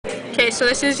Okay, so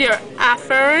this is your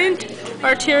afferent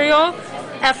arteriole,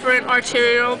 efferent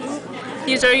arteriole.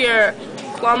 These are your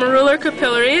glomerular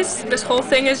capillaries. This whole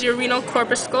thing is your renal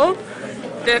corpuscle.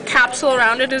 The capsule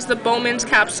around it is the Bowman's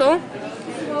capsule.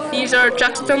 These are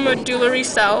juxtamedullary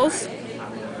cells.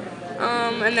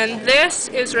 And then this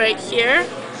is right here.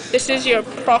 This is your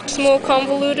proximal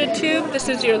convoluted tube. This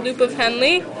is your loop of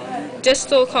Henle.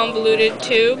 Distal convoluted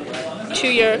tube to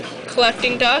your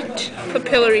collecting duct,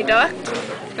 papillary duct.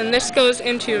 And this goes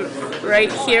into right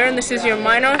here, and this is your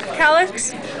minor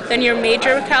calyx, then your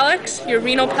major calyx, your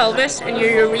renal pelvis, and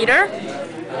your ureter.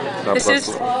 This is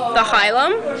the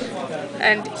hilum,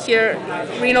 and here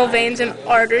renal veins and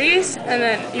arteries, and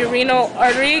then your renal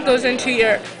artery goes into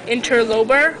your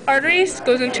interlobar arteries,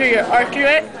 goes into your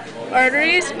arcuate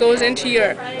arteries, goes into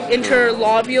your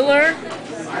interlobular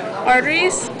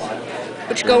arteries,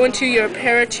 which go into your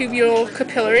peritubural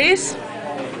capillaries.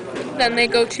 Then they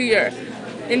go to your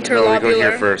interlobular we go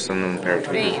here first and then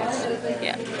peritubular veins.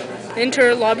 Yeah,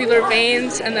 interlobular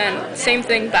veins, and then same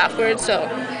thing backwards. So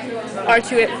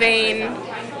arcuate vein,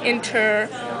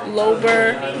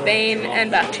 interlobar vein,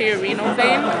 and back to your renal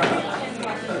vein.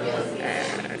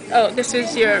 Oh, this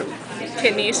is your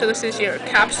kidney. So this is your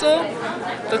capsule,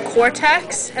 the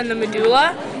cortex, and the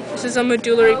medulla. This is a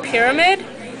medullary pyramid.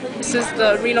 This is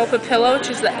the renal papilla, which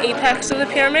is the apex of the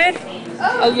pyramid.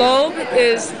 A lobe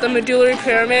is the medullary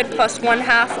pyramid plus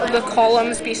 1/2 of the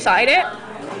columns beside it.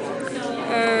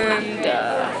 And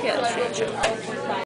yeah, that's pretty much it.